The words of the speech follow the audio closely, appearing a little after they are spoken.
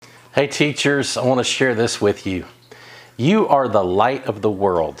Hey teachers, I want to share this with you. You are the light of the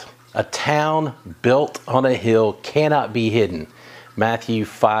world. A town built on a hill cannot be hidden. Matthew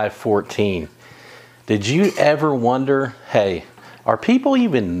 5:14. Did you ever wonder, hey, are people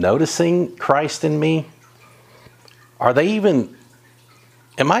even noticing Christ in me? Am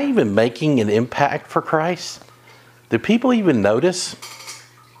I even making an impact for Christ? Do people even notice?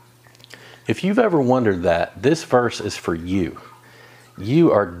 If you've ever wondered that, this verse is for you.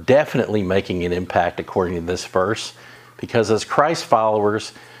 You are definitely making an impact according to this verse, because as Christ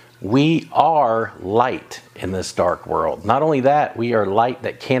followers, we are light in this dark world. Not only that, we are light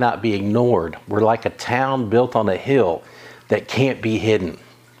that cannot be ignored. We're like a town built on a hill that can't be hidden.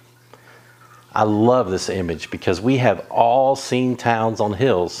 I love this image because we have all seen towns on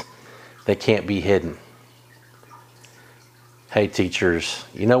hills that can't be hidden. Hey teachers,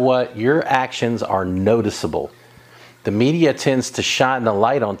 you know what? Your actions are noticeable. The media tends to shine the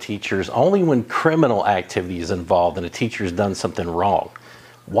light on teachers only when criminal activity is involved and a teacher's done something wrong.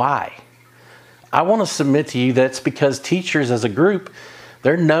 Why? I want to submit to you that's because teachers as a group,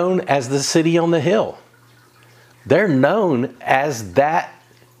 they're known as the city on the hill. They're known as that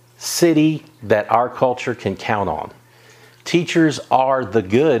city that our culture can count on. Teachers are the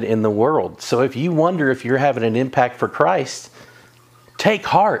good in the world. So if you wonder if you're having an impact for Christ, take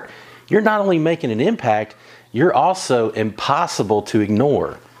heart. You're not only making an impact, you're also impossible to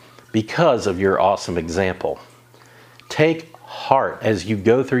ignore because of your awesome example. Take heart as you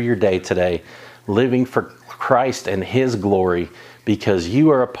go through your day today, living for Christ and His glory, because you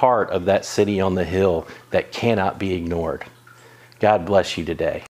are a part of that city on the hill that cannot be ignored. God bless you today.